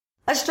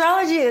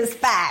Astrology is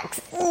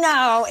facts.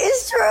 No,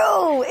 it's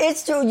true.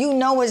 It's true. You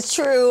know it's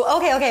true.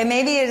 Okay.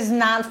 Maybe it's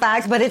not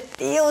facts, but it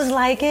feels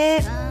like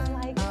it.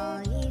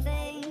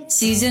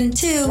 Season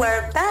 2.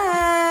 We're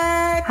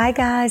back. Hi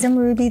guys, I'm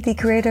Ruby, the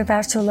creator of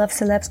Astro Love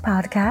Celebs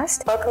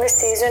podcast. Welcome to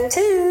Season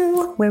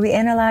 2, where we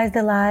analyze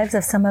the lives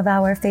of some of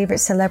our favorite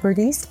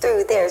celebrities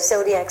through their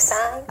zodiac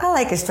sign. I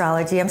like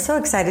astrology. I'm so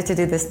excited to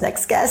do this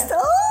next guest.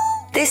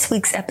 This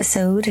week's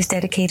episode is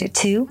dedicated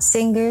to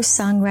singer,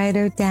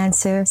 songwriter,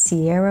 dancer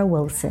Ciara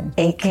Wilson,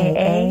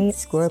 aka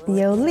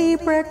Scorpio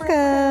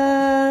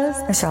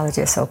Libricus.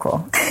 Astrology is so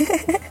cool.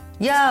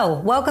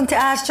 Yo, welcome to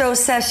Astro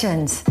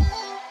Sessions.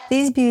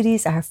 These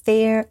beauties are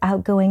fair,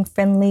 outgoing,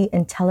 friendly,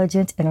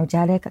 intelligent,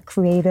 energetic,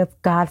 creative,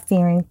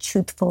 God-fearing,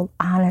 truthful,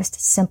 honest,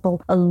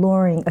 simple,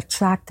 alluring,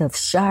 attractive,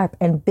 sharp,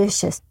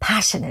 ambitious,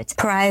 passionate,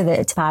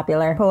 private,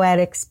 popular,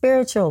 poetic,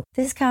 spiritual.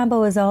 This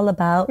combo is all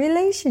about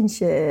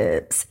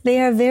relationships. They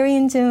are very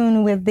in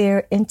tune with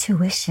their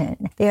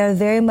intuition. They are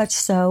very much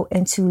so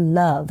into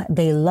love.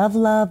 They love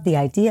love, the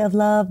idea of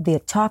love, the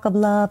talk of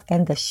love,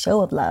 and the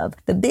show of love.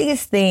 The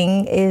biggest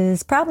thing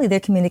is probably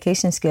their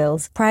communication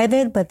skills.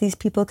 Private, but these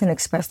people can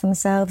express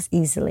themselves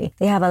easily.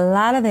 They have a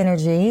lot of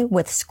energy,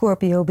 with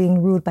Scorpio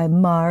being ruled by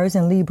Mars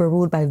and Libra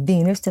ruled by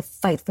Venus, to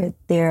fight for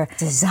their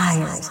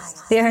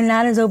desires. They are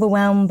not as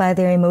overwhelmed by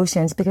their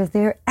emotions because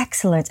they're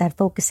excellent at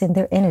focusing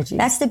their energy.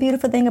 That's the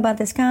beautiful thing about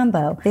this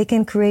combo. They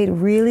can create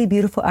really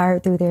beautiful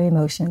art through their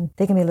emotion.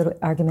 They can be a little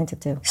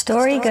argumentative too.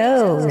 Story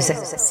goes,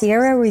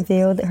 Ciara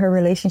revealed her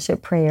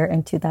relationship prayer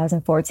in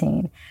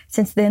 2014.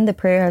 Since then, the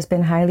prayer has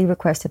been highly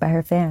requested by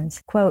her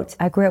fans. Quote,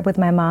 I grew up with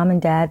my mom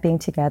and dad being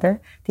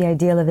together. The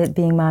ideal of it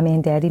being mommy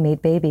and daddy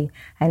made baby.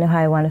 I know how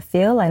I want to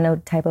feel. I know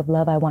the type of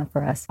love I want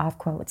for us. Off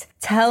quote.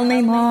 Tell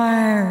me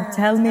more.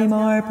 Tell me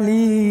more,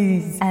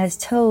 please. As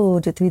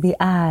told through the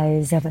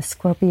eyes of a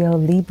Scorpio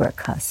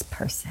Libricus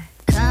person.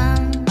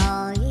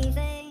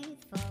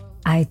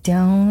 I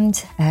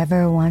don't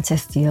ever want to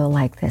feel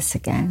like this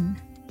again.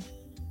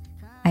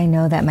 I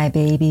know that my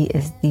baby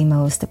is the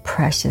most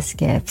precious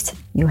gift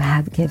you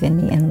have given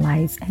me in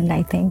life, and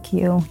I thank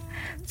you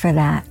for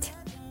that.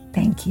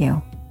 Thank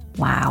you.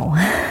 Wow.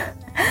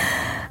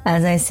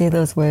 As I say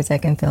those words, I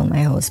can feel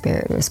my whole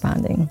spirit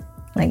responding.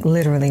 Like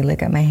literally,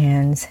 look at my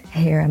hands,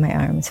 hair on my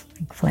arms,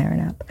 like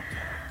flaring up.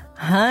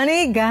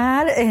 Honey,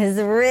 God is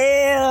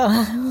real.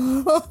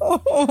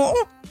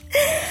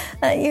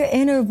 Your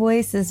inner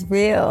voice is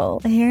real.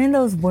 Hearing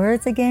those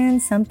words again,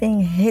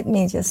 something hit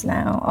me just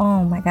now.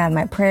 Oh my God,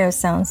 my prayer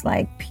sounds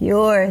like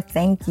pure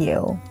thank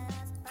you,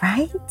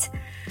 right?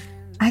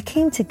 I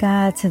came to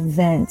God to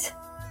vent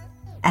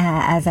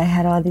as I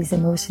had all these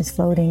emotions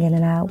floating in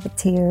and out with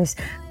tears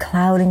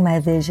clouding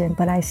my vision,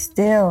 but I was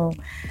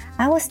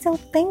still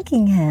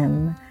thanking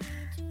him.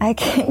 I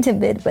came to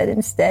bid, but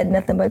instead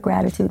nothing but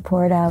gratitude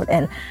poured out.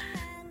 And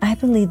I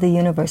believe the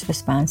universe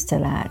responds to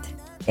that.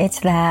 It's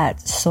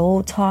that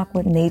soul talk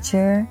with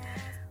nature.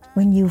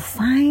 When you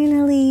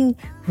finally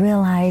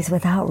realize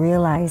without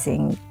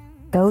realizing,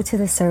 go to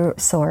the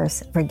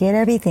source, forget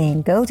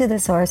everything, go to the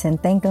source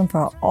and thank him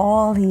for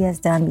all he has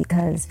done,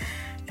 because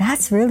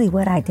that's really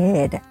what I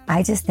did.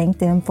 I just thanked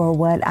him for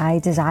what I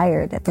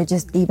desired, for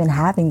just even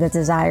having the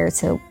desire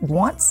to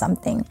want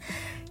something.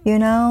 You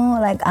know,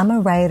 like I'm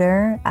a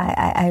writer.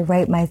 I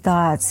write my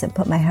thoughts and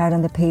put my heart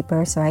on the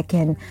paper so I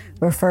can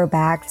refer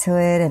back to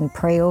it and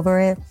pray over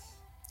it.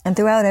 And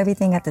throughout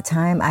everything at the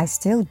time, I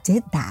still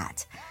did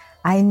that.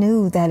 I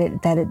knew that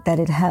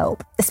it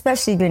helped,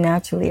 especially if you're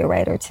naturally a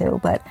writer too.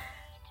 But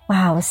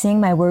wow,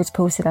 seeing my words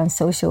posted on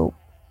social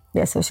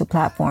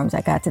platforms,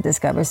 I got to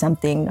discover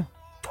something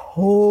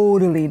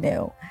totally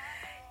new.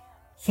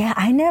 Yeah,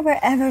 I never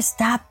ever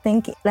stopped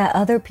thinking that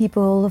other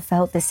people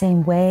felt the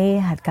same way,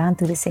 had gone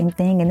through the same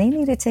thing, and they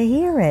needed to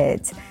hear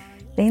it.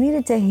 They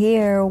needed to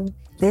hear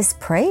this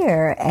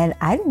prayer, and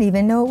I didn't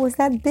even know it was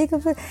that big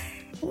of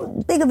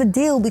a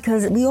deal,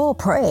 because we all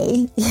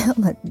pray. Yeah,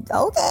 but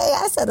okay,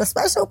 I said a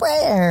special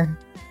prayer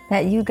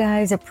that you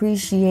guys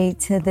appreciate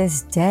to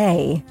this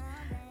day.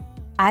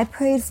 I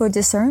prayed for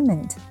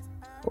discernment,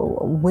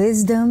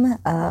 wisdom,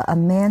 a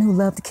man who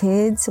loved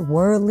kids,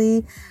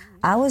 worldly.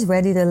 I was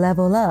ready to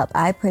level up.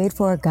 I prayed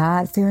for a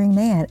God-fearing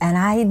man, and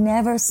I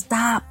never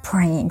stopped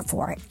praying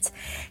for it.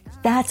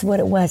 That's what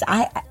it was.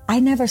 I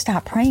never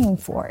stopped praying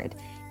for it.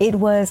 It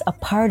was a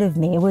part of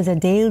me. It was a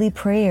daily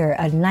prayer,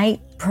 a night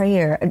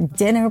prayer, a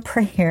dinner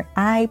prayer.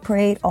 I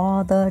prayed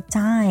all the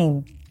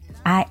time.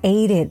 I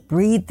ate it,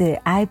 breathed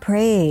it. I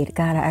prayed.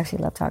 God, I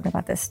actually love talking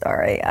about this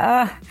story.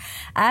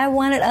 I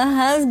wanted a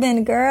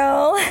husband,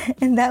 girl.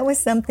 And that was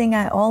something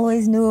I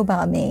always knew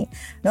about me.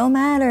 No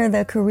matter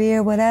the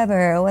career,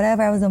 whatever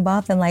I was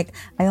involved in, like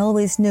I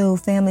always knew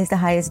family's the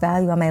highest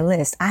value on my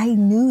list. I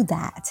knew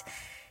that.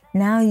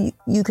 Now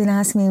you can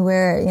ask me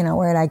where did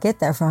I get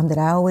that from? Did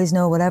I always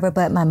know whatever?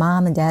 But my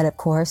mom and dad, of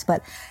course.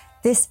 But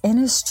this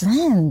inner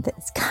strength,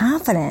 it's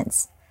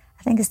confidence.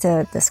 I think it's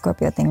the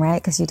Scorpio thing,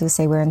 right? Because you do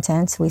say we're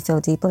intense, we feel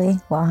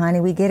deeply. Well, honey,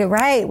 we get it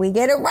right. We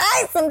get it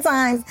right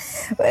sometimes.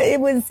 But it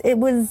was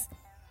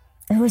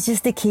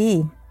just the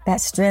key that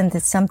strength.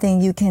 It's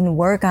something you can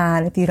work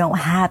on if you don't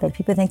have it.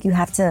 People think you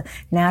have to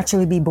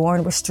naturally be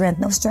born with strength.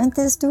 No, strength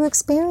is through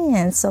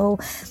experience. So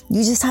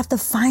you just have to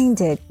find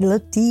it.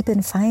 Look deep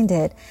and find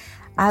it.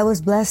 I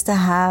was blessed to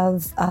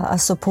have a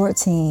support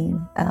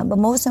team. But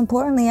most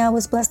importantly, I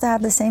was blessed to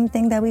have the same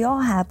thing that we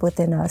all have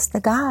within us, the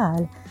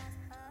God.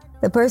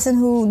 The person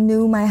who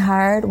knew my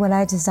heart, what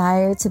I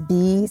desired to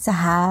be, to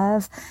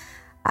have.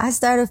 I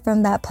started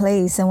from that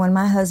place. And when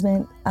my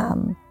husband,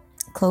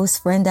 close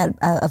friend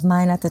of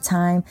mine at the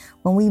time,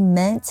 when we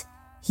met,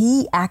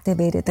 he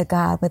activated the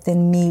God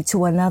within me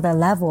to another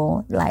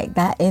level. Like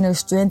that inner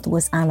strength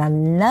was on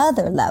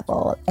another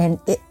level, and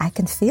I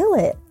can feel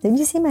it. Didn't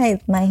you see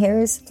my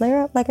hairs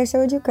flare up like I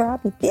showed you, girl? I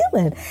could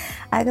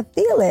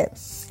feel it.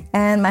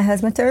 And my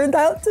husband turned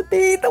out to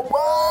be the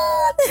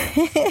one.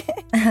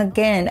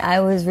 Again,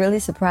 I was really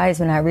surprised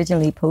when I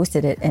originally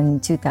posted it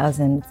in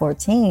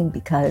 2014,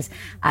 because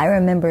I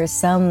remember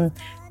some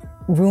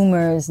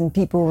rumors and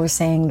people were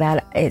saying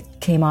that it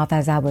came off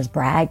as I was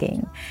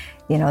bragging,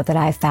 that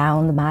I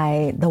found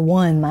the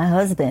one, my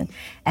husband.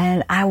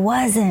 And I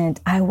wasn't.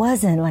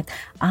 Like,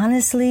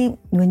 honestly,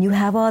 when you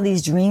have all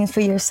these dreams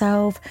for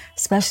yourself,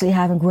 especially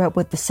having grew up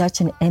with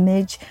such an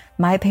image,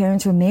 my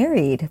parents were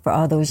married for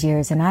all those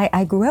years, and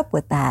I grew up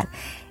with that.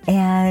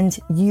 And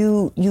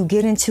you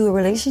get into a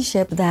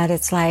relationship that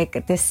it's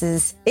like, this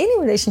is any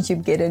relationship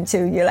you get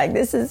into, you're like,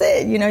 this is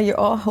it. You're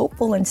all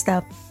hopeful and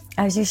stuff,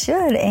 as you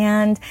should.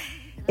 And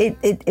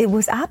it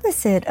was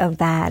opposite of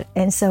that.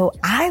 And so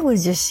I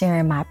was just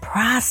sharing my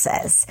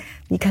process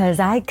because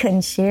I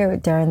couldn't share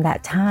it during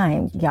that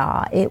time,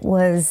 y'all. It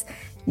was,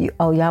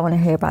 y'all want to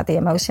hear about the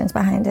emotions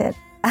behind it?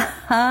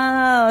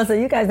 Oh, so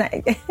you guys,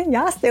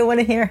 y'all still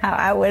want to hear how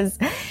I was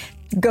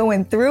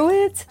going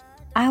through it?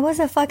 I was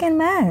a fucking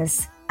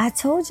mess. I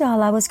told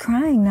y'all I was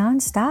crying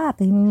nonstop,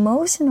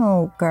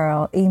 emotional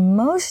girl,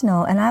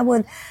 emotional. And I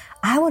would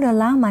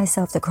allow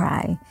myself to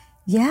cry.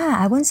 Yeah,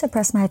 I wouldn't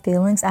suppress my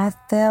feelings. I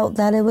felt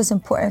that it was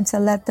important to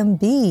let them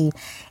be,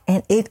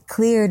 and it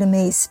cleared and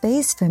made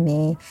space for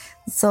me.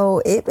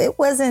 So it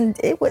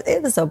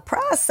was a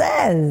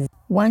process.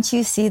 Once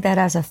you see that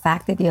as a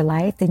fact of your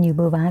life, then you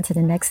move on to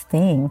the next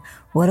thing.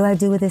 What do I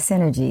do with this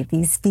energy,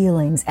 these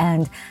feelings?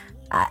 And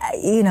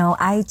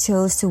I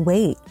chose to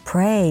wait,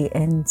 pray,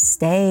 and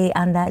stay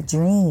on that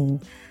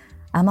dream.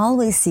 I'm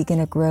always seeking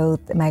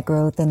my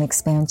growth and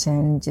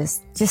expansion,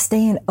 just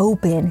staying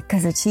open,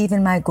 because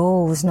achieving my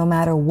goals no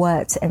matter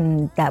what.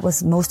 And that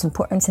was most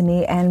important to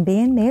me. And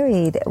being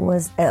married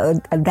was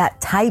that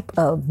type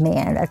of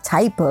man, a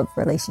type of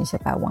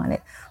relationship I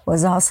wanted,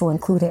 was also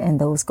included in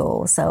those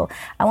goals. So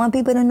I want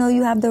people to know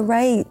you have the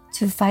right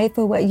to fight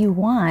for what you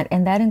want.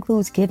 And that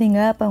includes giving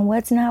up on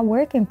what's not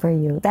working for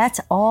you. That's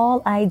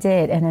all I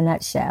did in a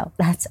nutshell.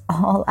 That's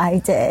all I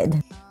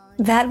did.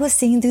 That was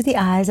seen through the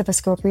eyes of a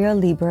Scorpio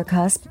Libra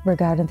cusp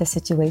regarding the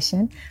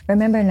situation.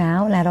 Remember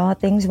now, not all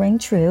things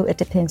ring true. It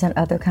depends on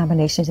other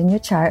combinations in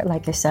your chart,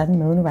 like your sun,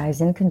 moon,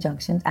 rising,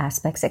 conjunctions,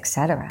 aspects,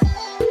 etc.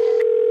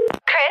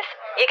 Chris,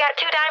 you got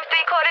 2 dimes,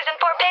 3 quarters, and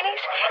 4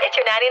 pennies? It's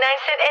your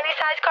 99-cent any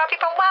size coffee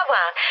from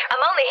Wawa.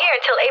 I'm only here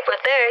until April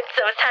 3rd,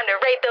 so it's time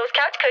to raid those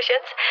couch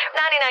cushions.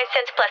 99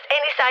 cents plus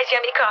any size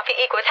yummy coffee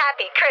equals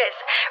happy. Chris,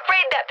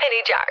 raid that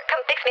penny jar.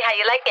 Come fix me how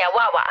you like me at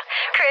Wawa.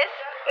 Chris,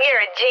 you're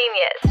a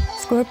genius.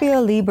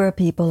 Scorpio Libra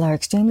people are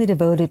extremely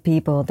devoted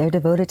people. They're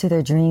devoted to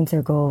their dreams,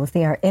 their goals.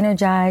 They are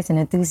energized and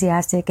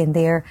enthusiastic in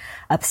their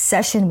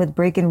obsession with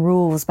breaking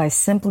rules by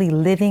simply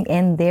living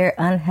in their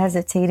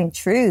unhesitating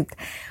truth.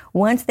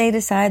 Once they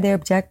decide their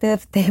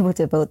objective, they will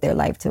devote their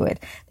life to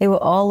it. They will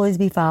always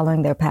be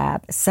following their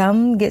path.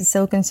 Some get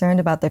so concerned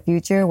about the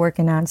future,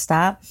 working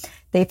nonstop,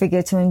 they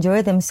forget to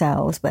enjoy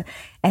themselves.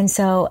 And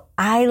so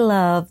I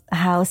love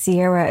how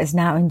Ciara is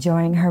now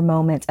enjoying her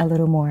moment a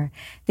little more.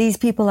 These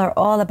people are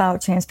all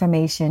about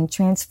transformation,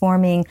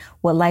 transforming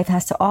what life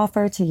has to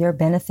offer to your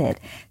benefit.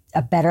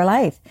 A better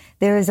life.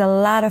 There is a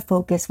lot of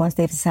focus once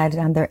they've decided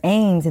on their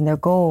aims and their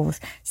goals.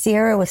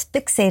 Ciara was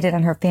fixated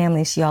on her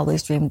family she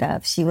always dreamed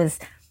of. She was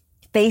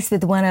faced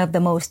with one of the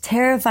most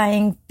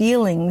terrifying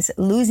feelings,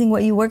 losing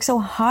what you worked so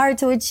hard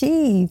to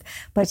achieve.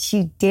 But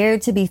she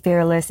dared to be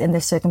fearless in the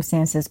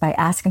circumstances by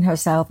asking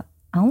herself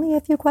only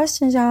a few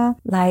questions, y'all.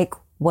 Like,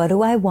 what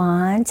do I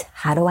want?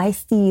 How do I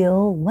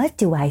feel? What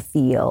do I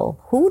feel?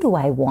 Who do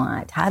I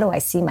want? How do I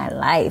see my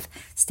life?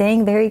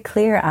 Staying very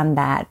clear on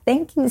that.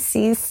 Thank you,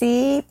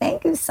 Cece.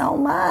 Thank you so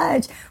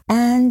much.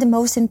 And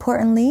most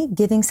importantly,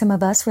 giving some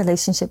of us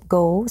relationship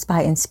goals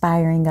by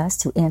inspiring us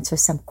to answer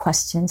some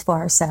questions for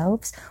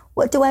ourselves.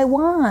 What do I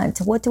want?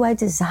 What do I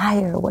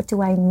desire? What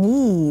do I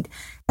need?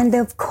 And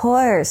of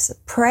course,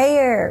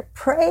 prayer.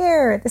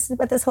 This is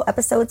what this whole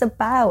episode's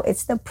about.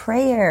 It's the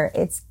prayer.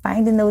 It's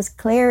finding those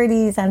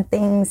clarities on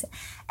things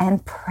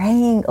and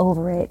praying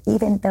over it,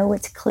 even though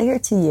it's clear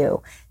to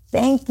you.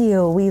 Thank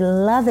you. We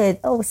love it.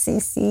 Oh,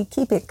 Cece,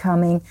 keep it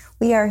coming.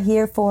 We are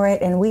here for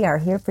it, and we are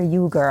here for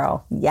you,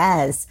 girl.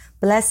 Yes.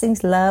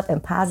 Blessings, love,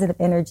 and positive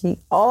energy.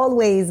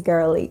 Always,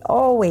 girly.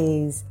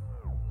 Always.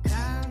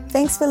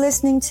 Thanks for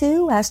listening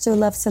to Astro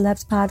Love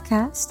Celebs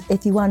podcast.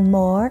 If you want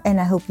more, and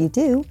I hope you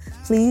do,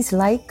 please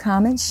like,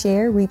 comment,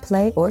 share,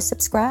 replay, or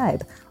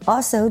subscribe.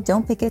 Also,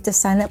 don't forget to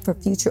sign up for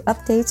future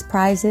updates,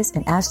 prizes,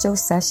 and Astro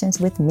sessions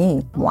with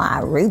me,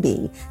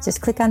 Ruby. Just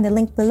click on the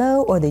link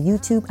below or the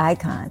YouTube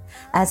icon.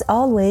 As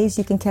always,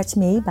 you can catch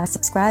me by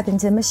subscribing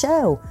to my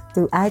show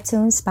through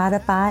iTunes,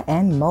 Spotify,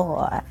 and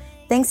more.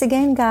 Thanks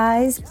again,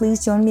 guys.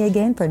 Please join me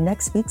again for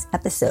next week's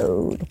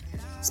episode.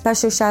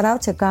 Special shout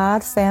out to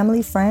God,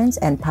 family, friends,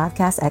 and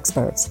podcast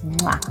experts.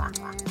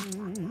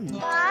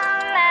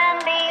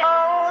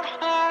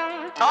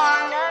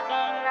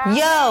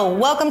 Yo,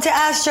 welcome to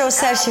Astro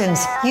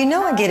Sessions. You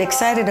know I get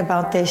excited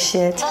about this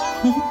shit.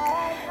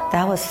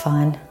 That was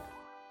fun.